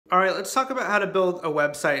All right, let's talk about how to build a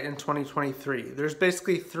website in 2023. There's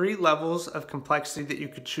basically 3 levels of complexity that you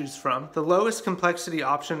could choose from. The lowest complexity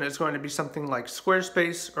option is going to be something like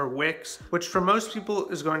Squarespace or Wix, which for most people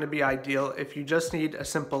is going to be ideal. If you just need a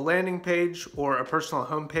simple landing page or a personal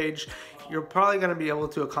homepage, you're probably going to be able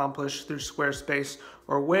to accomplish through Squarespace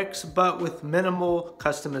or Wix, but with minimal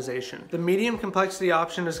customization. The medium complexity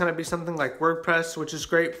option is going to be something like WordPress, which is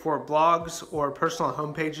great for blogs or personal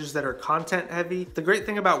homepages that are content heavy. The great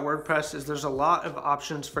thing about WordPress is there's a lot of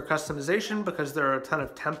options for customization because there are a ton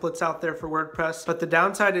of templates out there for WordPress, but the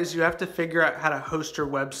downside is you have to figure out how to host your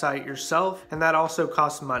website yourself, and that also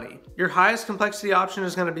costs money. Your highest complexity option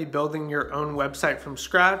is going to be building your own website from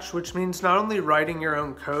scratch, which means not only writing your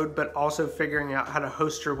own code, but also figuring out how to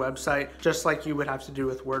host your website just like you would have to do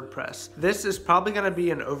with WordPress. This is probably going to be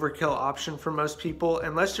an overkill option for most people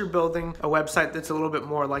unless you're building a website that's a little bit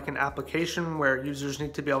more like an application where users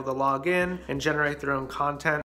need to be able to log in and generate their own content.